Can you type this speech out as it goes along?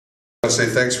want to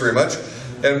say thanks very much.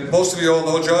 And most of you all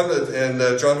know John,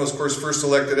 and John was, of course, first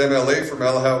elected MLA for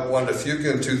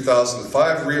Malahat-Wanda-Fuca in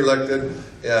 2005, re-elected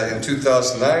in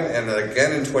 2009, and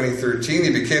again in 2013.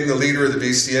 He became the leader of the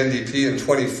BC NDP in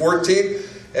 2014,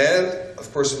 and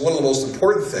of course, one of the most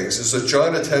important things is that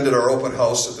John attended our open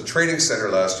house at the training center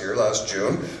last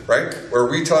June, right, where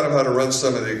we taught him how to run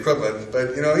some of the equipment.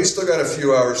 But, you know, he's still got a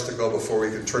few hours to go before we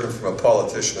can turn him from a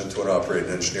politician into an operating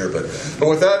engineer. But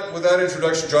with that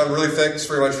introduction, John, really thanks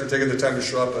very much for taking the time to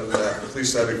show up, and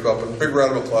pleased to have you come up. And a big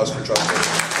round of applause for John. Thank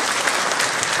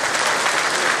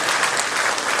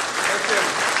you.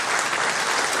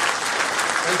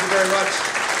 Thank you very much.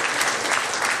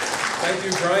 Thank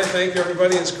you, Brian. Thank you,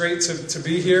 everybody. It's great to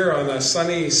be here on a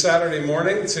sunny Saturday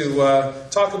morning to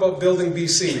talk about building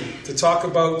BC, to talk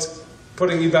about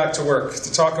putting you back to work,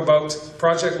 to talk about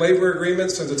project labor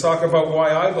agreements, and to talk about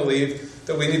why I believe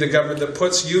that we need a government that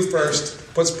puts you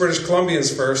first, puts British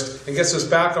Columbians first, and gets us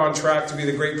back on track to be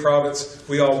the great province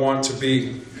we all want to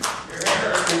be.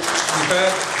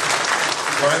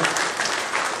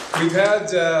 We've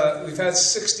had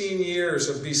 16 years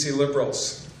of BC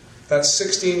Liberals. That's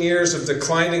 16 years of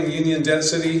declining union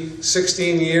density,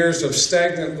 16 years of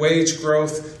stagnant wage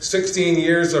growth, 16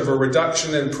 years of a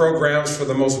reduction in programs for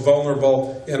the most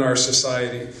vulnerable in our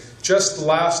society. Just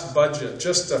last budget,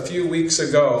 just a few weeks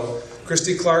ago,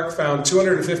 Christy Clark found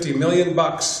 $250 million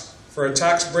for a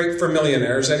tax break for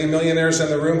millionaires. Any millionaires in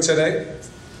the room today?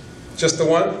 Just the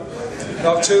one?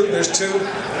 No, two? There's two?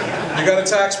 You got a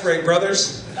tax break,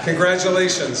 brothers.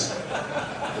 Congratulations.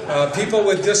 People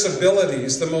with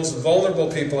disabilities, the most vulnerable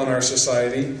people in our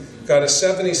society, got a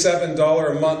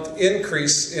 $77 a month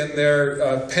increase in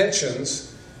their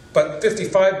pensions, but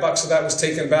 $55 of that was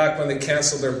taken back when they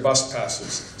canceled their bus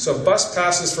passes. So bus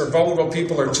passes for vulnerable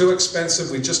people are too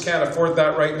expensive. We just can't afford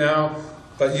that right now.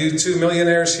 But you two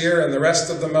millionaires here and the rest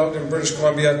of them out in British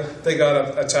Columbia, they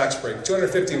got a tax break.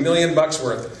 $250 million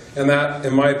worth. And that,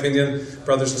 in my opinion,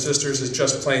 brothers and sisters, is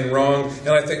just plain wrong. And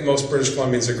I think most British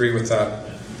Columbians agree with that.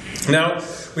 Now,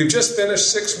 we've just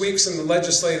finished 6 weeks in the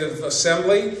Legislative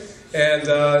Assembly, and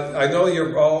I know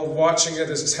you're all watching it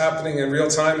as it's happening in real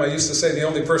time. I used to say the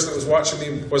only person that was watching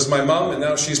me was my mom, and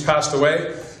now she's passed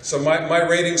away. So my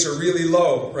ratings are really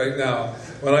low right now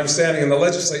when I'm standing in the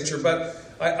legislature. But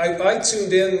I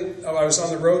tuned in, I was on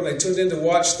the road, and I tuned in to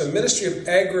watch the Ministry of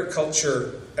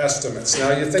Agriculture estimates.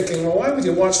 Now you're thinking, well, why would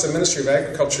you watch the Ministry of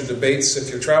Agriculture debates if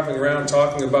you're traveling around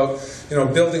talking about, you know,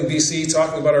 building BC,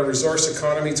 talking about our resource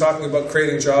economy, talking about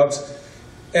creating jobs?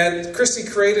 And Christy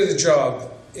created a job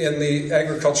in the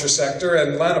agriculture sector,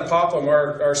 and Lana Popham,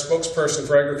 our spokesperson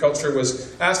for agriculture,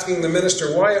 was asking the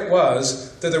minister why it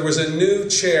was that there was a new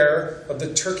chair of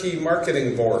the Turkey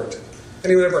Marketing Board.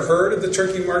 Anyone ever heard of the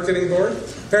Turkey Marketing Board?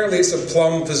 Apparently it's a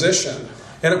plum position.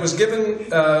 And it was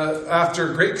given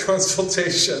after great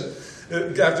consultation.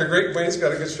 After great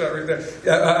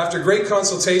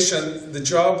consultation, the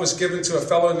job was given to a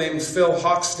fellow named Phil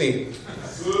Hochstein.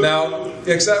 Now,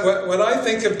 when I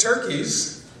think of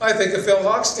turkeys, I think of Phil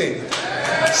Hochstein.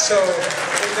 So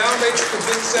it now makes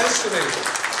complete sense to me.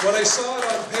 When I saw it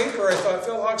on paper, I thought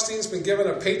Phil Hochstein's been given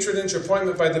a patronage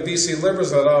appointment by the BC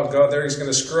Liberals. I thought, oh God, there he's going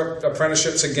to screw up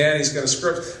apprenticeships again. He's going to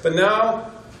screw up. But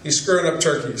now he's screwing up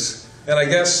turkeys. And I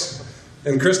guess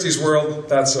in Christie's world,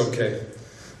 that's okay.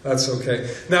 That's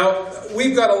okay. Now,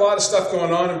 we've got a lot of stuff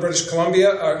going on in British Columbia,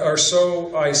 or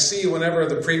so I see whenever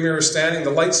the Premier is standing.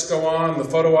 The lights go on, the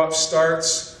photo op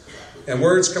starts, and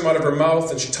words come out of her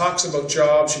mouth, and she talks about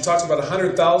jobs. She talks about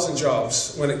 100,000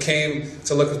 jobs when it came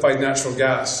to liquefied natural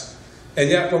gas.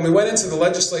 And yet, when we went into the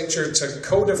legislature to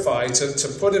codify, to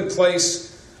put in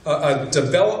place a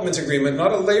development agreement,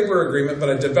 not a labor agreement, but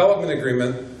a development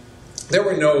agreement, there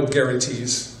were no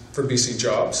guarantees for BC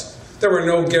jobs. There were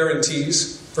no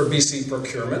guarantees for BC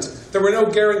procurement. There were no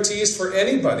guarantees for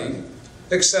anybody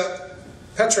except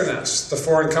Petronas, the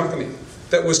foreign company,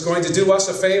 that was going to do us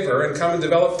a favor and come and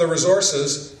develop the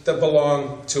resources that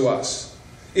belong to us.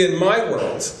 In my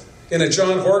world, in a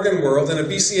John Horgan world, in a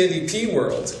BC NDP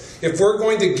world, if we're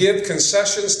going to give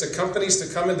concessions to companies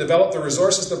to come and develop the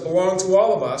resources that belong to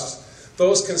all of us,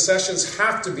 those concessions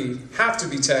have to be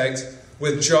tagged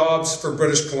with jobs for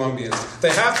British Columbians. They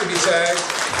have to be tagged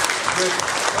with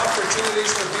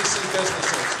opportunities for BC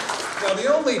businesses. Now,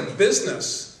 the only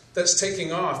business that's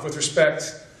taking off with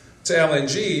respect to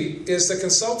LNG is the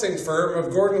consulting firm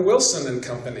of Gordon Wilson and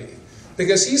Company,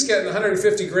 because he's getting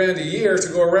 150 grand a year to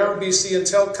go around BC and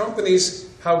tell companies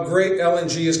how great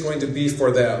LNG is going to be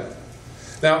for them.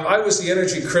 Now, I was the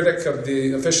energy critic of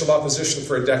the official opposition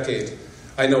for a decade.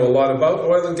 I know a lot about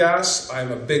oil and gas.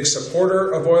 I'm a big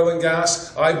supporter of oil and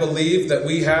gas. I believe that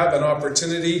we have an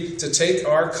opportunity to take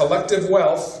our collective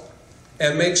wealth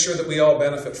and make sure that we all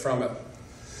benefit from it.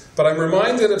 But I'm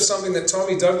reminded of something that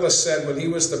Tommy Douglas said when he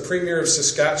was the Premier of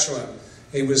Saskatchewan.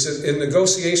 He was in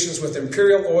negotiations with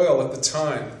Imperial Oil at the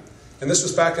time. And this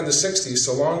was back in the 60s,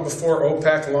 so long before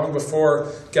OPEC, long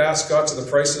before gas got to the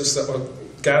prices that were,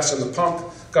 gas in the pump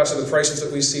got to the prices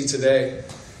that we see today.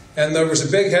 And there was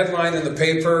a big headline in the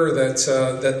paper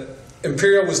that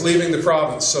Imperial was leaving the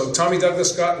province. So Tommy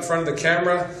Douglas got in front of the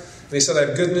camera and he said, I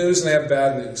have good news and I have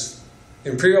bad news.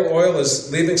 Imperial Oil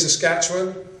is leaving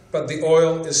Saskatchewan, but the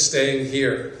oil is staying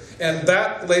here. And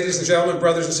that, ladies and gentlemen,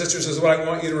 brothers and sisters, is what I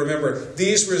want you to remember.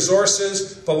 These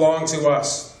resources belong to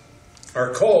us.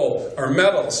 Our coal, our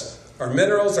metals, our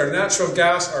minerals, our natural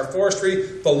gas, our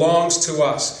forestry belongs to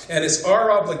us. And it's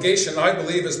our obligation, I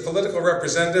believe, as political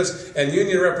representatives and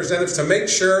union representatives to make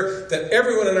sure that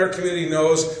everyone in our community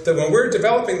knows that when we're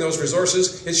developing those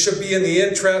resources, it should be in the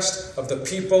interest of the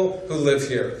people who live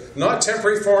here. Not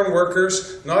temporary foreign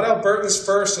workers, not Albertans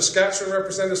first, Saskatchewan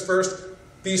representatives first,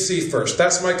 BC first.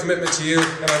 That's my commitment to you, and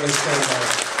I'm going to stand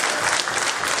by it.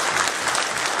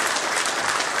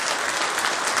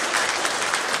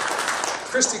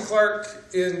 Christy Clark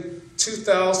in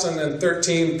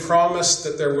 2013 promised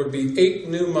that there would be 8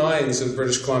 new mines in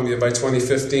British Columbia by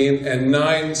 2015 and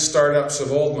 9 startups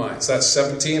of old mines. That's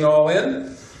 17 all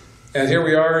in. And here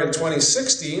we are in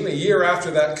 2016, a year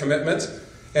after that commitment,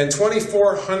 and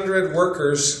 2,400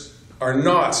 workers are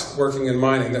not working in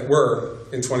mining that were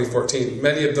in 2014,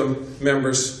 many of them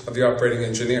members of the operating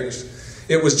engineers.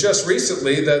 It was just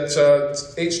recently that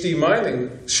HD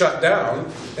Mining shut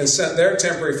down and sent their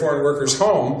temporary foreign workers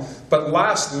home, but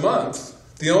last month,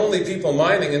 the only people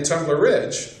mining in Tumbler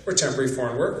Ridge were temporary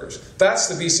foreign workers. That's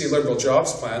the BC Liberal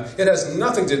Jobs Plan. It has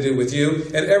nothing to do with you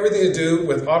and everything to do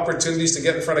with opportunities to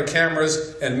get in front of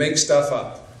cameras and make stuff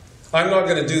up. I'm not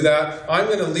going to do that. I'm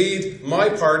going to lead my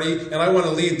party, and I want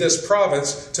to lead this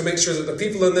province to make sure that the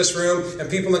people in this room and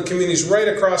people in communities right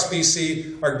across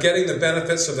BC are getting the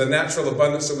benefits of the natural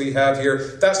abundance that we have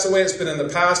here. That's the way it's been in the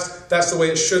past. That's the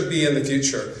way it should be in the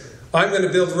future. I'm going to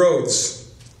build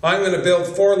roads. I'm going to build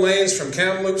 4 lanes from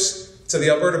Kamloops to the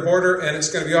Alberta border, and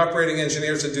it's going to be operating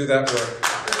engineers that do that work.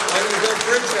 I'm going to build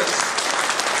bridges.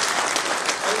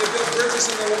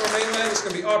 In the Lower Mainland, it's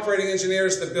going to be operating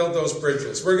engineers that build those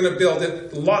bridges. We're going to build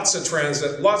it, lots of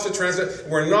transit.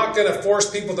 We're not going to force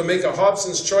people to make a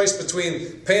Hobson's choice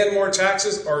between paying more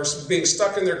taxes or being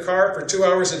stuck in their car for 2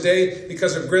 hours a day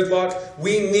because of gridlock.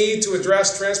 We need to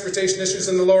address transportation issues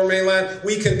in the Lower Mainland.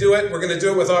 We can do it. We're going to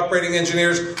do it with operating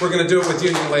engineers. We're going to do it with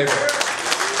union labor.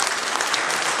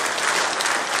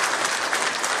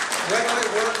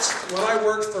 When I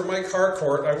worked for Mike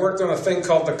Harcourt, I worked on a thing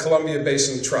called the Columbia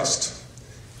Basin Trust.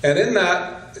 And in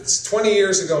that, it's 20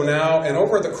 years ago now, and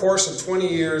over the course of 20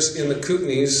 years in the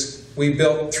Kootenays, we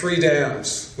built 3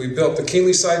 dams. We built the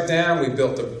Keenleyside Dam, we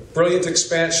built the brilliant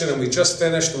expansion, and we just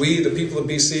finished, the people of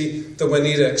BC, the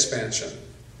Waneta expansion.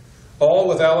 All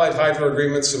with Allied Hydro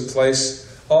agreements in place,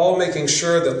 all making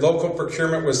sure that local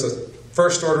procurement was the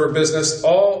first order of business,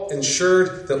 all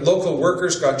ensured that local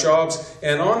workers got jobs.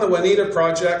 And on the Waneta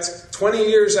project, 20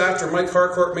 years after Mike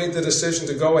Harcourt made the decision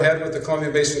to go ahead with the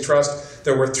Columbia Basin Trust,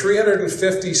 there were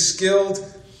 350 skilled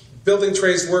building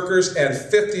trades workers and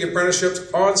 50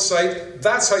 apprenticeships on site.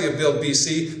 That's how you build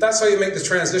BC. That's how you make the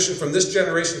transition from this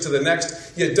generation to the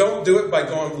next. You don't do it by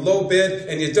going low bid,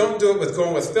 and you don't do it with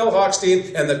going with Phil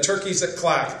Hochstein and the turkeys at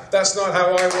Clack. That's not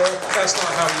how I roll. That's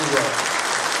not how you roll.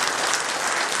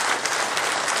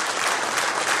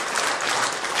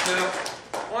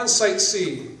 Now, on Site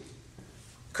C,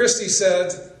 Christy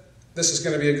said this is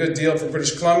going to be a good deal for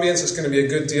British Columbians, it's going to be a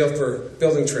good deal for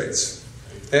building trades.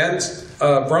 And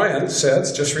Brian said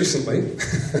just recently,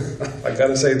 I got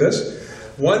to say this,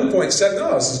 1.7,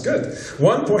 no, this is good.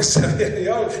 1.7,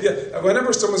 yeah,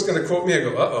 whenever someone's going to quote me, I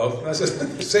go, uh-oh. That's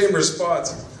the same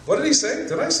response. What did he say?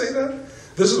 Did I say that?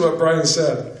 This is what Brian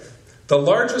said. The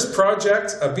largest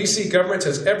project a BC government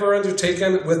has ever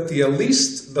undertaken with the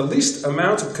least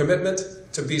amount of commitment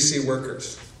to BC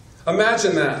workers.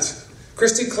 Imagine that.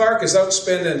 Christy Clark is out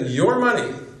spending your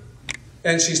money,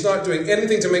 and she's not doing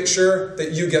anything to make sure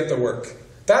that you get the work.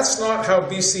 That's not how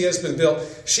BC has been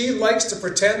built. She likes to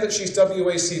pretend that she's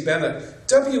W.A.C. Bennett.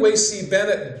 W.A.C.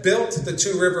 Bennett built the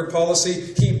Two River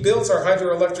policy. He built our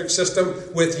hydroelectric system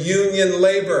with union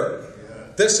labor.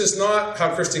 This is not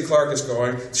how Christy Clark is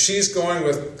going. She's going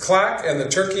with Clack and the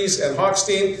turkeys and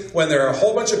Hochstein when there are a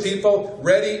whole bunch of people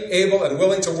ready, able, and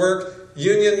willing to work.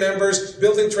 union members,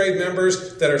 building trade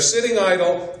members that are sitting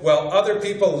idle while other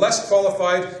people less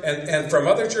qualified and from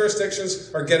other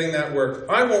jurisdictions are getting that work.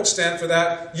 I won't stand for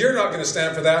that. You're not going to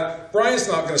stand for that. Brian's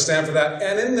not going to stand for that.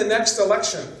 And in the next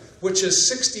election, which is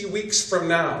 60 weeks from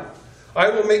now, I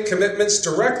will make commitments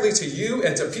directly to you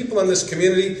and to people in this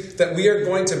community that we are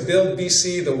going to build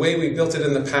BC the way we built it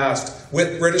in the past,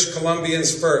 with British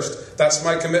Columbians first. That's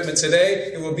my commitment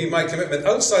today. It will be my commitment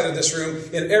outside of this room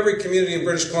in every community in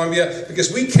British Columbia,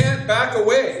 because we can't back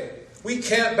away. We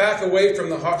can't back away from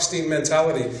the Hochstein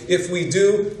mentality. If we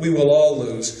do, we will all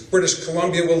lose. British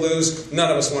Columbia will lose. None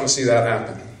of us want to see that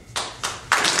happen.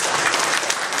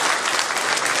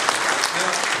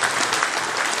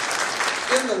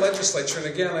 Legislature, and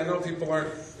again, I know people aren't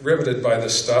riveted by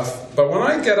this stuff, but when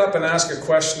I get up and ask a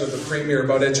question of the Premier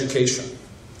about education,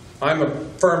 I'm a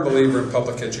firm believer in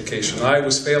public education. I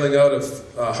was failing out of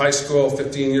high school,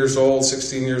 15 years old,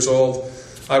 16 years old.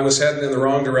 I was heading in the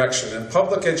wrong direction. And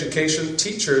public education,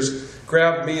 teachers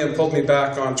grabbed me and pulled me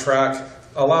back on track,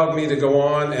 allowed me to go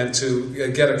on and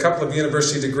to get a couple of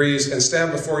university degrees and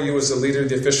stand before you as the leader of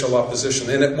the official opposition.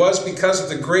 And it was because of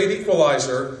the great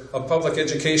equalizer of public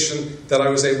education that I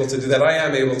was able to do that. I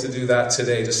am able to do that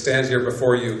today, to stand here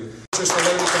before you. When she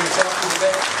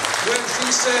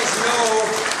says no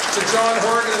to John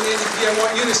Horgan and the NDP, I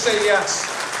want you to say yes.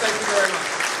 Thank you very much.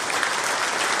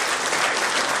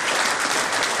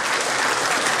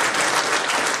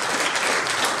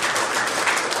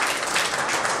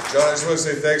 John, I just want to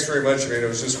say thanks very much. I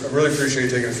really appreciate you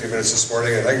taking a few minutes this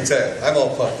morning, and I can tell you, I'm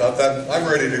all pumped up. I'm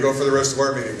ready to go for the rest of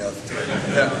our meeting now.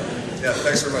 Yeah,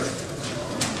 thanks very much.